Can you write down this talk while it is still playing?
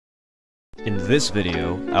In this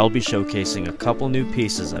video, I'll be showcasing a couple new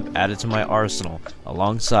pieces I've added to my arsenal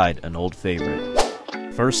alongside an old favorite.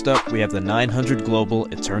 First up, we have the 900 Global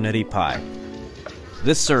Eternity Pie.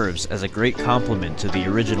 This serves as a great complement to the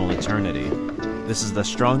original Eternity. This is the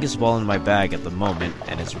strongest ball in my bag at the moment,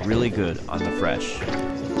 and it's really good on the fresh.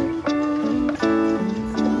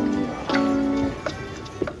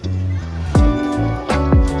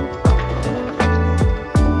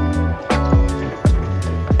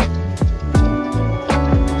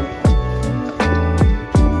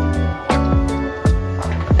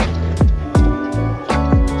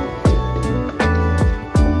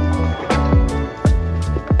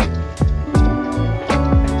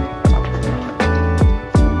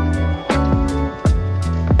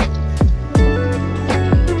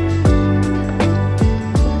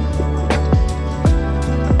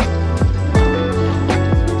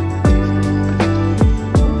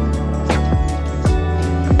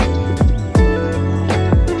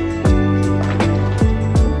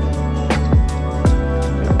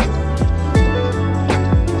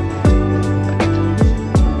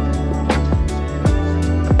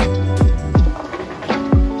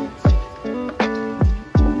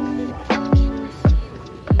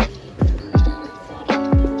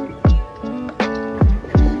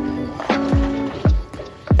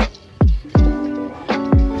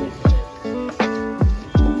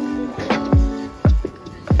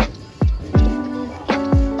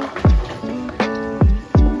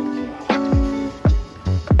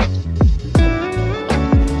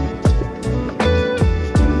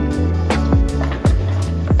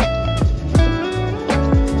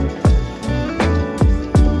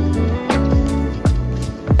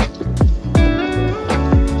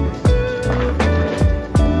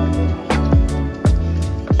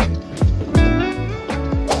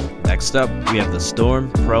 Next up, we have the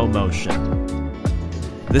Storm Pro Motion.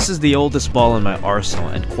 This is the oldest ball in my arsenal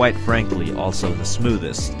and quite frankly also the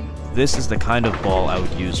smoothest. This is the kind of ball I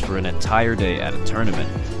would use for an entire day at a tournament,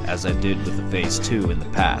 as I did with the Phase 2 in the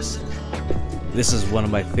past. This is one of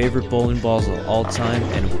my favorite bowling balls of all time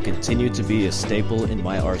and will continue to be a staple in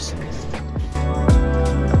my arsenal.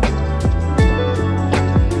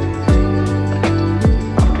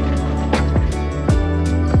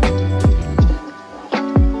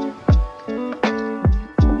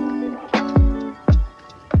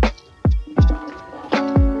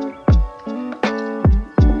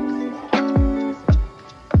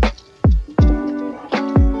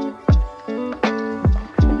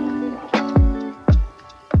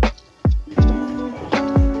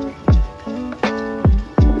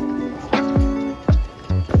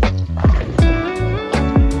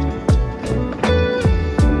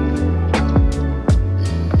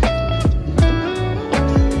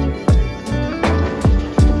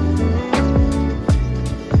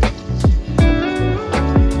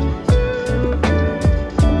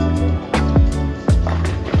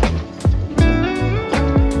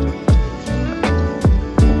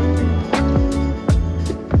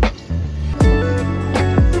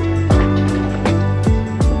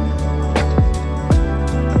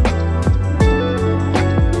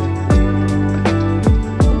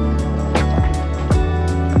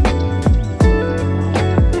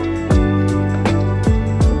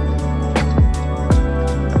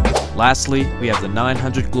 Lastly, we have the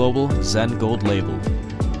 900 Global Zen Gold Label.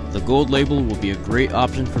 The Gold Label will be a great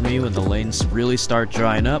option for me when the lanes really start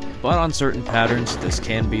drying up, but on certain patterns, this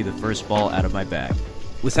can be the first ball out of my bag.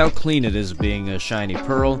 With how clean it is being a shiny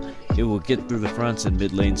pearl, it will get through the fronts and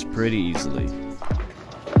mid lanes pretty easily.